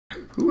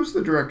Who was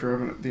the director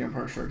of The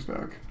Empire Strikes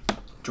Back?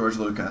 George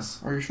Lucas.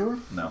 Are you sure?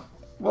 No.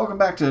 Welcome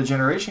back to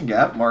Generation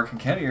Gap. Mark and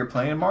Kenny are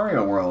playing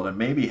Mario World and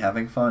maybe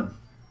having fun.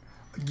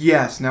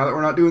 Yes, now that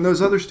we're not doing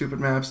those other stupid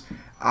maps,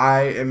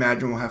 I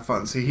imagine we'll have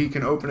fun. See, he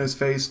can open his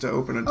face to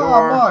open a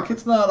door. Oh, Mark,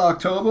 it's not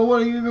October.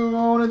 What are you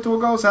going into a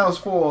ghost house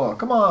for?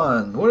 Come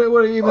on. What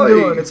are you even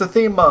doing? It's a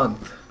theme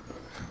month.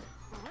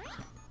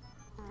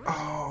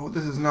 Oh,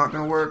 this is not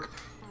going to work.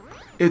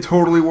 It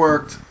totally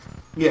worked.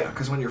 Yeah,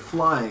 because when you're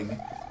flying,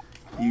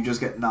 you just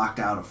get knocked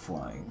out of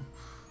flying.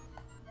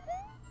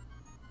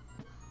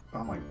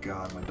 Oh my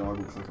god, my dog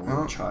looks like a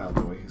little child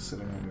the way he's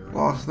sitting on your...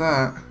 Lost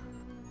that.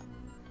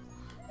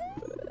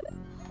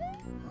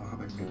 I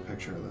hope I can get a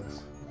picture of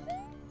this.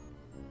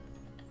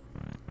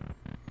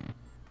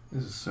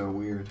 This is so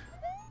weird.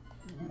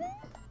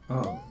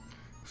 Oh.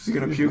 Is he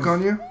gonna puke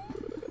on you?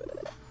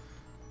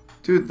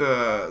 Dude,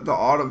 the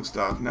autumn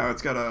stuff, now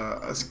it's got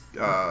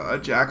a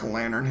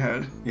jack-o'-lantern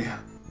head. Yeah.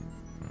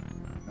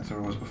 That's what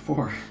it was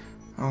before.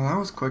 Oh, that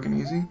was quick and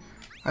easy.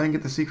 I didn't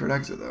get the secret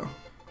exit, though.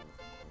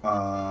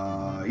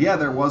 Yeah,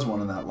 there was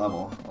one in that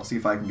level. I'll see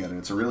if I can get it.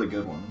 It's a really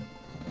good one.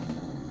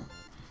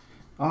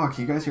 Oh,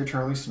 can you guys hear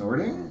Charlie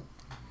snorting?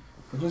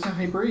 Or just how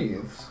he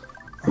breathes.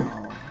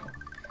 Oh.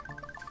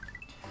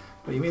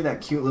 But you made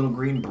that cute little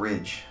green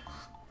bridge.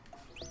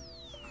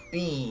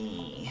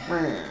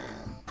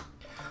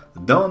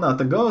 Donut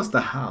the ghost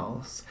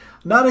house.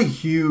 Not a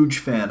huge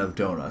fan of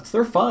donuts.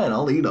 They're fine.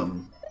 I'll eat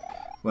them.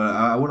 But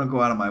I wouldn't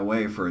go out of my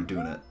way for a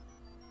donut.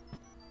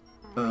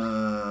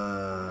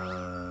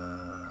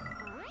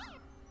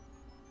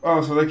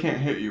 Oh, so they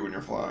can't hit you when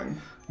you're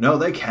flying. No,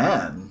 they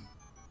can.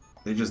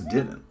 They just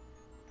didn't.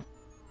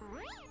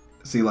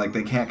 See, like,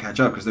 they can't catch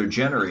up because they're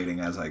generating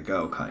as I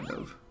go, kind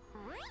of.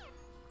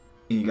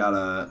 You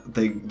gotta...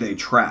 They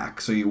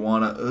track, so you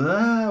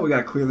wanna... we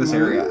gotta clear this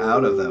area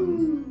out of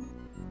them.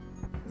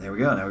 There we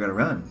go, now we gotta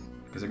run.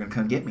 Because they're gonna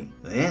come get me.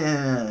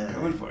 Yeah.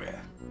 Coming for you.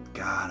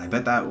 God, I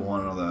bet that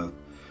one of the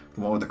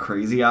one with the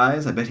crazy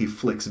eyes, I bet he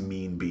flicks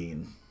Mean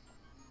Bean.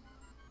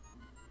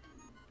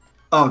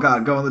 Oh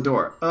god, go in the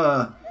door.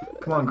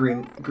 Come on,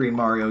 Green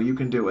Mario, you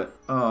can do it.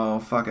 Oh,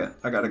 fuck it.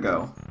 I gotta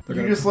go.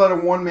 You just let a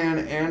one-man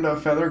and a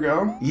feather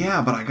go?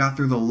 Yeah, but I got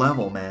through the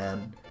level,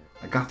 man.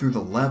 I got through the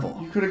level.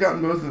 You could have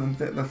gotten both of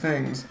them the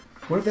things.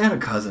 What if they had a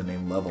cousin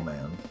named Level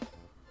Man?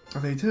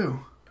 Are they too?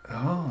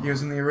 Oh. He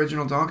was in the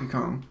original Donkey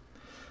Kong.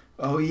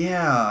 Oh,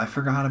 yeah, I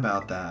forgot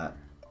about that.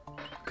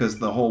 Because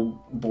the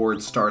whole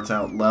board starts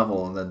out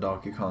level, and then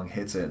Donkey Kong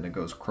hits it, and it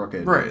goes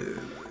crooked. Right.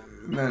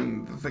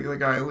 Then the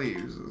guy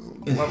leaves.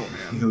 Level Man.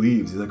 He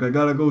leaves. He's like, I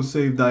gotta go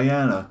save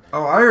Diana.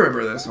 Oh, I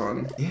remember this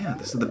one. Yeah,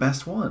 this is the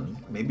best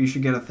one. Maybe you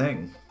should get a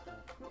thing.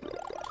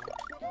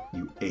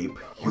 You ape. You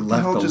What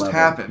left the hell the just level.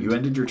 happened? You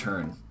ended your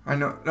turn. I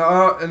know.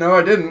 No,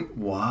 I didn't.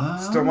 What?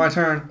 Still my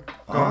turn.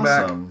 Going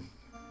awesome. back.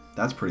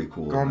 That's pretty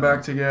cool. Going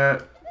back to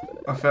get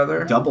a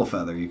feather. Double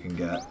feather you can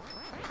get.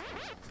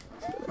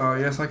 Oh,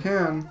 yes, I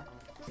can.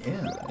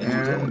 Yeah, and you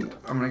And did.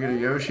 I'm going to get a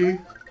Yoshi.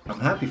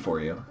 I'm happy for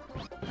you.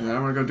 And then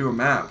I'm going to go do a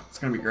map. It's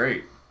going to be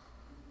great.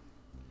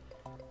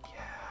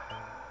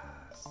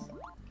 Yes.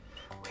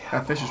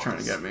 That fish is trying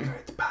to get me.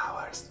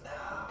 Powers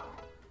now.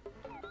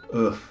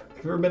 Ugh.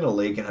 Have you ever been to a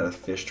lake and had a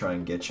fish try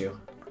and get you?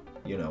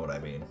 You know what I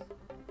mean.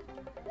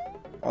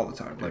 All the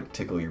time, dude. Like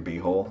tickle your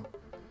beehole.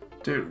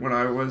 Dude, when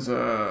I was,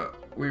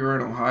 we were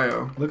in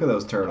Ohio. Look at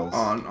those turtles.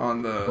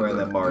 On the wearing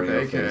them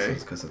Mario the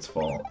faces because it's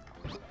fall.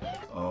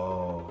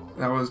 Oh.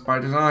 That was by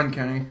design,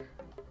 Kenny.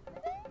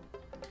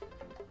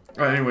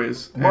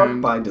 Anyways,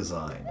 Marked by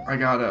design. I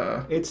got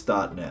It's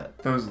 .net.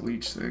 those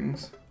leech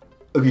things.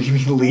 Okay, you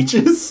mean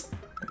leeches?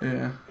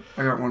 Yeah,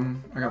 I got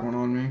one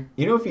on me.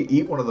 You know, if you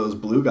eat one of those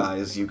blue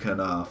guys, you can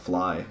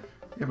fly.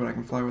 Yeah, but I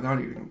can fly without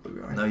eating a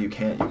blue guy. No, you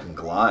can't. You can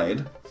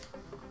glide.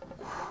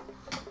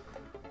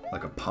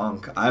 Like a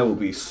punk. I will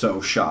be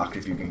so shocked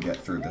if you can get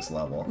through this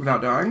level.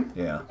 Without dying?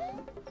 Yeah.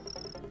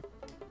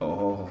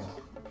 Oh.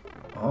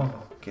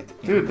 Oh. Get in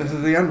Dude, there. this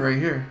is the end right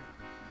here.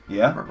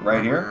 Yeah?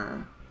 Right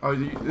here? Oh,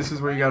 this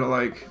is where you gotta,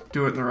 like,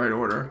 do it in the right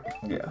order.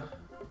 Yeah.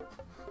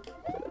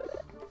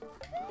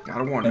 Got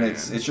a one And man.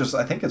 it's just,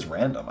 I think it's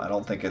random. I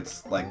don't think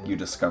it's like you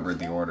discovered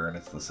the order and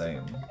it's the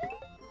same.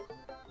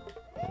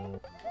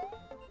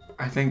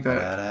 I think that...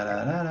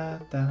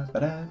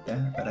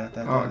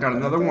 Oh, I got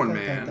another one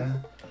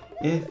man.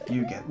 If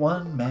you get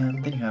one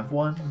man, then you have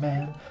one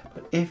man.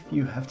 But if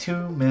you have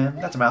two men,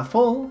 that's a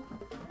mouthful.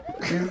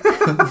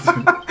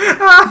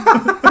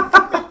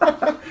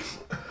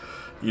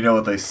 You know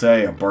what they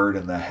say, a bird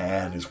in the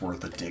hand is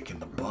worth a dick in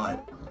the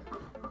butt.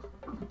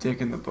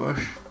 Dick in the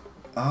bush.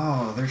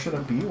 Oh, there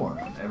shouldn't be one.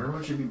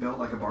 Everyone should be built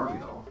like a Barbie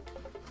doll.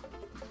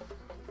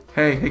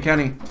 Hey,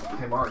 Kenny.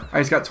 Hey, Mark. I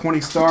just got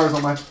 20 stars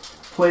on my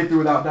playthrough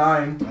without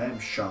dying. I am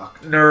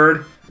shocked.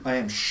 Nerd. I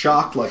am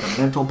shocked like a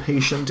mental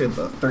patient in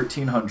the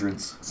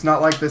 1300s. It's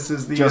not like this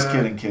is the... Just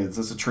kidding, kids.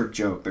 That's a trick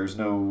joke. There's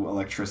no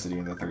electricity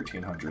in the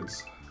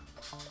 1300s.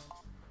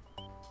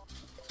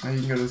 Now you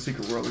can go to the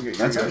secret world and get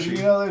your That's Yoshi.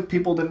 you know that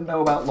people didn't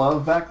know about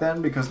love back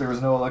then because there was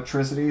no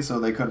electricity, so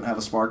they couldn't have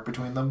a spark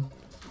between them.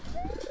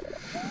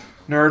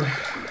 Nerd.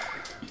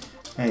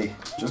 Hey,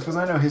 just because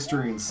I know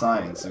history and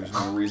science, there's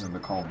no reason to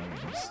call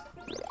names.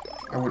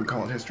 I wouldn't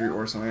call it history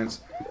or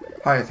science.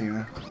 Hi,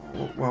 Athena.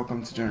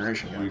 Welcome to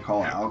Generation What Gap. do you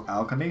call it?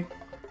 Alchemy?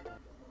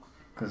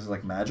 Because it's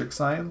like magic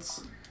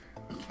science?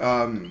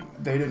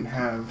 They didn't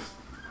have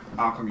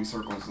alchemy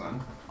circles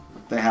then.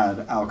 They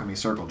had alchemy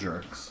circle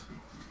jerks.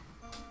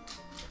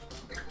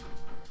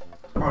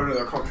 Oh no,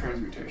 they're called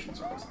transmutation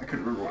circles. I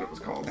couldn't remember what it was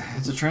called.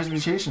 It's a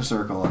transmutation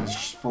circle, and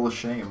it's full of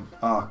shame.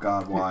 Oh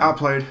god, why?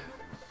 Outplayed.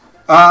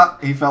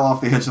 He fell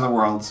off the edge of the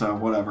world, so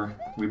whatever.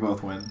 We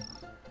both win.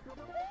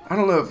 I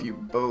don't know if you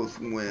both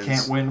win.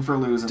 Can't win for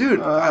losing.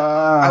 Dude,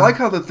 I like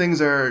how the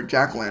things are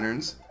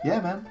jack-o'-lanterns.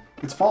 Yeah, man.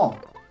 It's fall.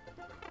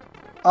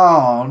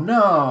 Oh,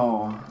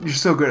 no. You're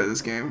so good at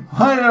this game.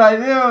 Why did I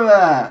do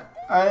that?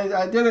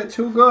 I did it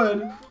too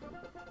good.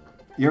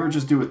 You ever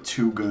just do it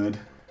too good?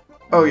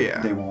 Oh,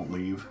 yeah. They won't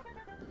leave.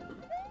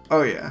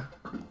 Oh, yeah.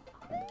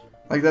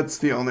 Like, that's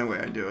the only way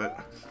I do it.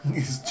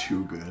 It's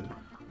too good.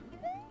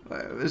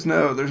 Like, there's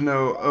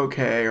no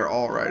okay or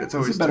all right. It's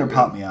always This better too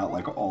pop good. me out,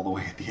 like, all the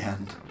way at the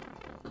end.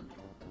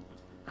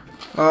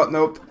 Oh,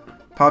 nope.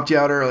 Popped you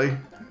out early.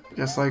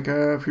 Just like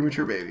a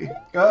premature baby.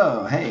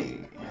 Oh,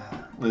 hey.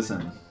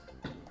 Listen.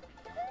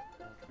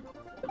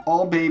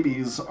 All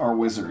babies are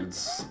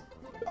wizards.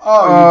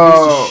 Oh, you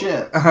piece of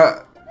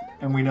shit.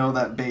 And we know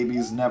that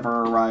babies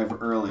never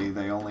arrive early.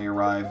 They only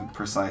arrive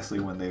precisely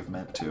when they've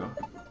meant to.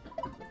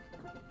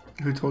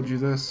 Who told you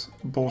this?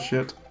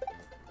 Bullshit.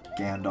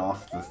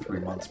 Gandalf, the 3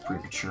 months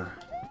premature.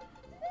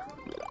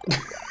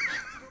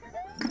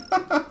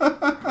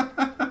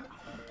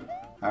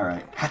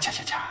 Alright.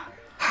 Ha-cha-cha-cha.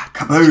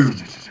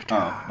 Kaboom!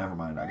 Oh, never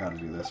mind. I gotta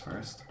do this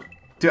first.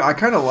 Dude, I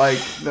kind of like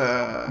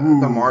the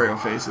Mario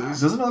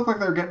faces. Doesn't it look like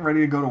they're getting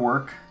ready to go to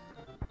work?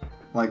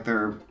 Like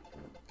they're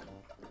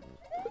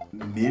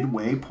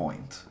midway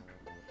point.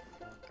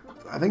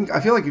 I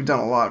feel like you've done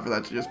a lot for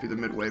that to just be the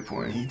midway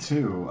point. Me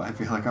too. I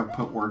feel like I've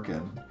put work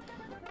in.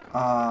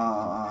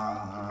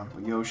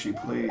 Yoshi,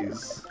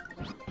 please.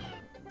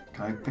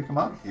 Can I pick him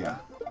up? Yeah.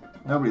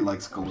 Nobody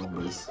likes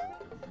Galoombas.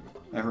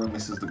 Everyone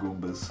misses the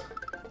Goombas.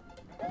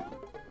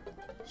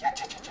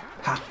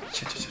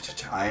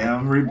 I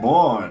am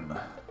reborn.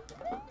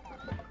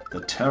 The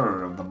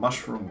terror of the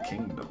Mushroom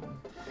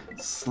Kingdom.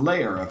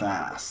 Slayer of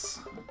ass.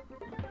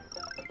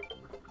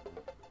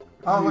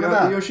 Oh, You look got at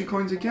that. the Yoshi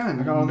coins again.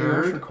 I got all the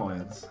nerd. Yoshi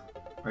coins.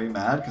 Are you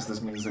mad? Because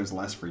this means there's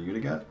less for you to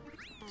get?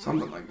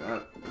 Something like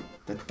that.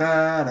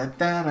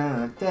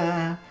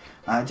 Da-da-da-da-da-da.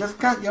 I just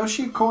got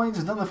Yoshi coins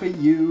and nothing for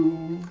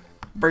you.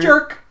 Bring it.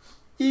 Jerk!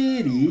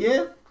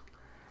 Idiot!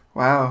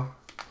 Wow.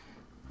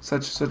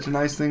 Such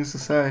nice things to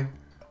say.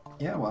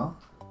 Yeah, well.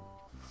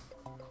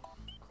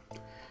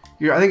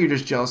 I think you're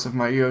just jealous of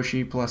my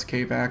Yoshi plus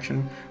cape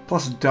action.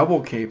 Plus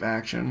double cape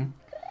action.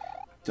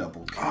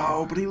 Double.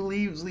 Oh, but he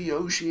leaves the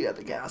Yoshi at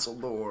the castle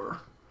door.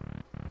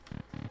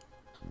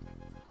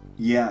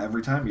 Yeah,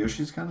 every time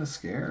Yoshi's kind of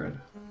scared.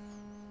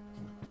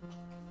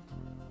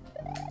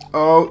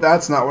 Oh,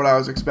 that's not what I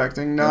was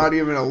expecting. Not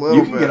even a little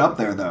You bit. can get up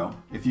there, though.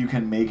 If you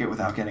can make it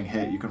without getting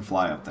hit, you can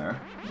fly up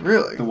there.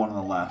 Really? The one on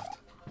the left.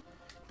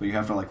 But you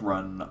have to, like,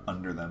 run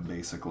under them,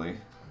 basically.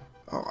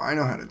 Oh, I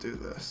know how to do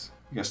this.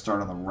 You gotta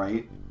start on the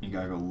right, you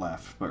gotta go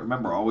left. But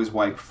remember, always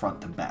wipe front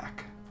to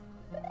back.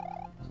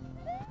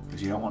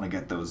 Because you don't want to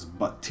get those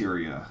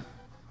bacteria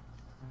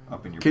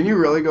up in your... Can you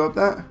really go up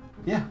that?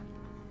 Yeah.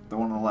 The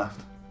one on the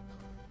left.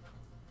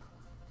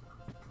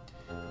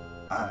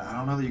 I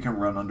don't know that you can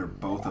run under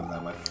both of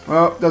them.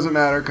 Well, doesn't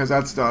matter because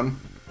that's done.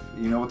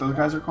 You know what those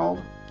guys are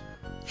called?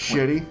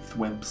 Shitty.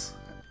 Thwimps.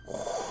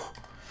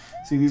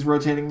 See these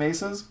rotating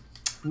mesas?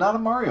 Not a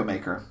Mario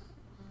Maker.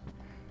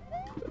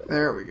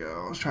 There we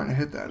go. I was trying to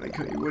hit that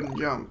and you wouldn't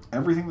jump.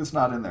 Everything that's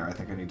not in there, I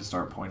think I need to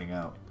start pointing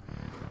out.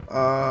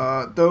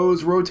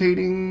 Those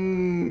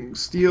rotating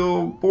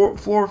steel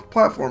floor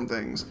platform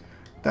things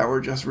that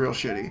were just real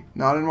shitty.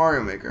 Not in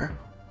Mario Maker.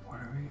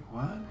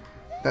 What?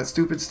 That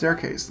stupid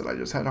staircase that I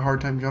just had a hard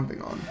time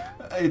jumping on.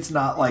 It's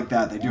not like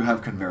that. They do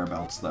have conveyor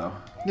belts, though.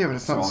 Yeah, but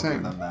it's So not the I'll give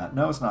same. them that.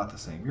 No, it's not the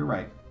same. You're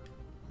right.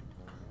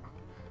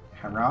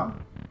 Hurrah.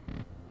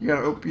 You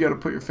gotta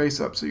put your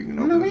face up so you can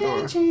open the door.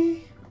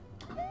 Luigi!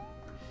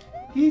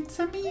 It's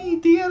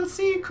me,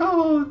 DLC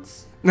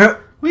codes! No.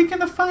 We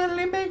can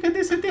finally make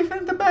this a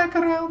different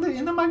background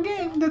in my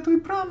game that we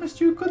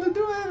promised you could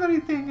do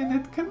everything and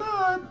it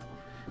cannot.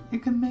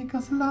 It can make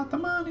us a lot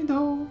of money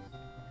though.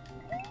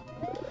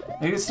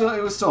 It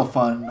was still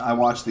fun. I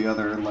watched the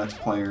other Let's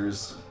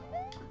Players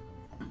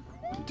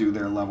do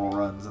their level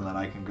runs and then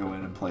I can go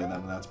in and play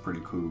them. That's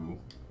pretty cool.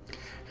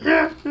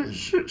 Yeah,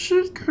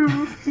 she's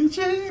cool. She's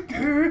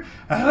cool.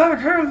 I like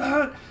her a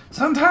lot.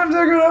 Sometimes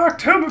I go to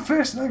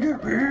Oktoberfest and I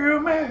get real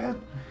mad.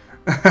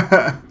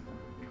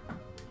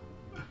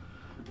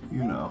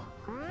 You know.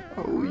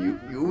 Oh,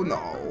 you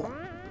know.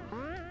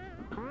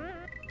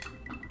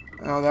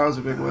 Oh, that was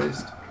a big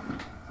waste.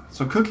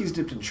 So cookies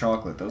dipped in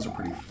chocolate, those are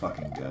pretty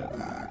fucking good.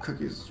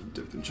 Cookies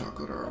dipped in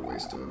chocolate are a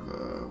waste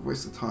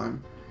of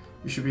time.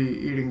 You should be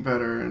eating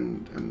better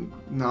and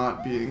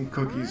not being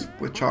cookies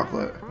with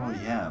chocolate. Well,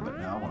 yeah, but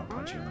now I want to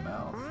punch you in the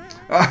mouth.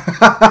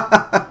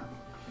 I'm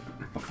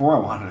Before I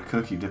wanted a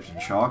cookie dipped in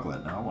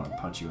chocolate, now I want to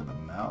punch you in the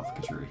mouth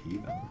because you're a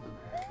heathen.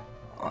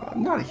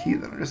 not a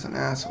heathen, I'm just an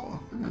asshole.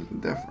 There's a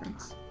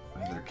difference. I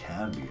mean, there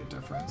can be a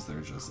difference, there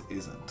just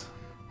isn't.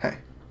 Hey.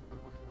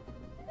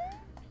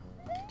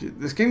 Dude,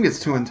 this game gets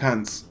too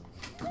intense.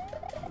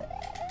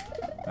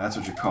 That's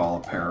what you call a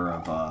pair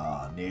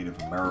of Native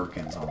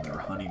Americans on their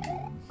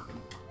honeymoon.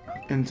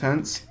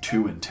 Intense?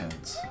 Too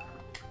intense.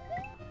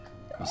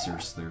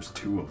 Because there's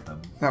two of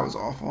them. That was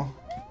awful.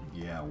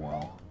 Yeah,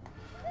 well.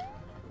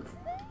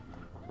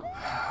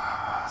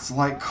 It's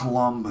like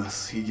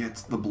Columbus, he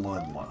gets the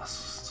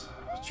bloodlust.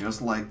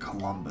 Just like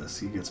Columbus,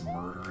 he gets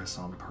murderous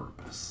on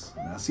purpose.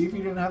 Now, see if you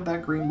didn't have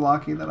that green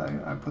blocky that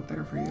I put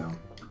there for you.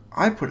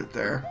 I put it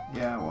there.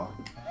 Yeah, well.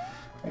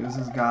 It was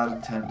as God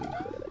intended.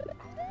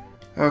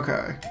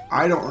 Okay.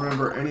 I don't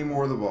remember any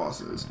more of the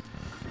bosses.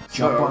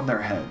 Jump So, on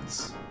their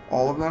heads.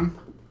 all of them?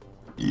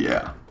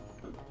 Yeah.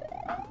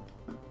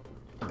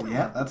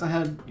 Yeah, that's a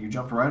head. You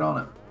jumped right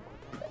on it.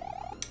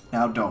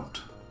 Now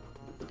don't.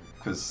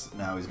 Because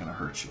now he's going to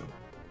hurt you.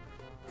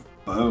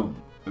 Boom.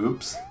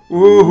 Oops.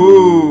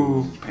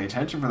 Woohoo! Pay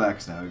attention for that,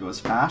 because now he goes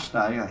fast.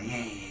 Now you're like,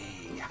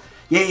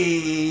 yeah,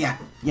 yeah,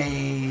 yeah,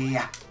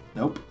 yeah.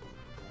 Nope.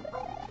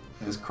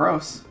 It was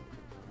Kroos.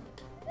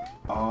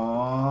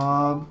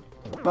 Oh,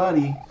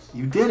 buddy.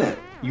 You did it.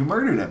 You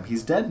murdered him.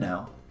 He's dead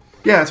now.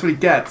 Yeah, that's what he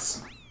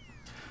gets.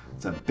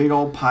 It's a big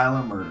old pile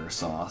of murder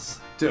sauce.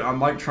 Dude, I'm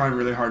like trying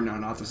really hard now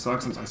not to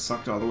suck since I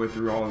sucked all the way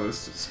through all of those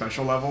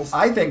special levels.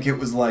 I think it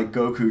was like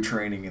Goku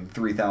training in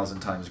 3,000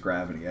 times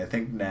gravity. I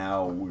think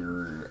now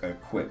we're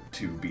equipped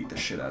to beat the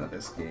shit out of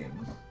this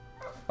game.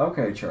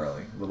 Okay,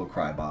 Charlie. Little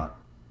crybot.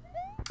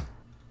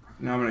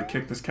 Now I'm gonna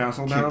kick this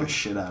castle Kick down. the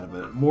shit out of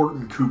it.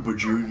 Morton Koopa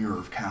Jr.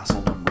 of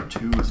Castle Number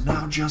 2 is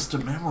now just a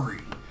memory.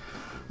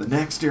 The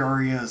next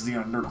area is the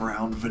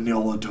underground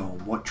Vanilla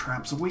Dome. What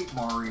traps await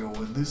Mario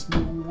in this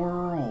new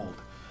world?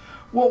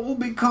 What will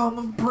become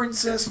of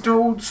Princess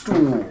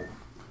Toadstool? Can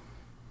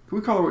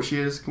we call her what she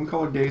is? Can we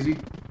call her Daisy?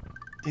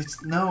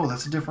 No,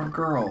 that's a different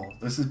girl.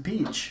 This is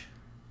Peach.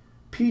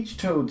 Peach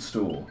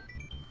Toadstool.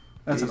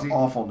 That's Daisy? an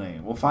awful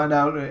name. We'll find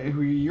out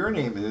who your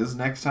name is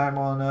next time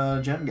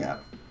on Gen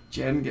Gap.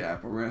 Gen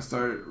Gap. We're gonna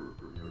start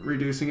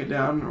reducing it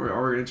down, or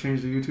are we gonna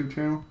change the YouTube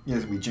channel? Yeah,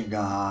 it's gonna be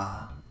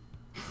Jenga.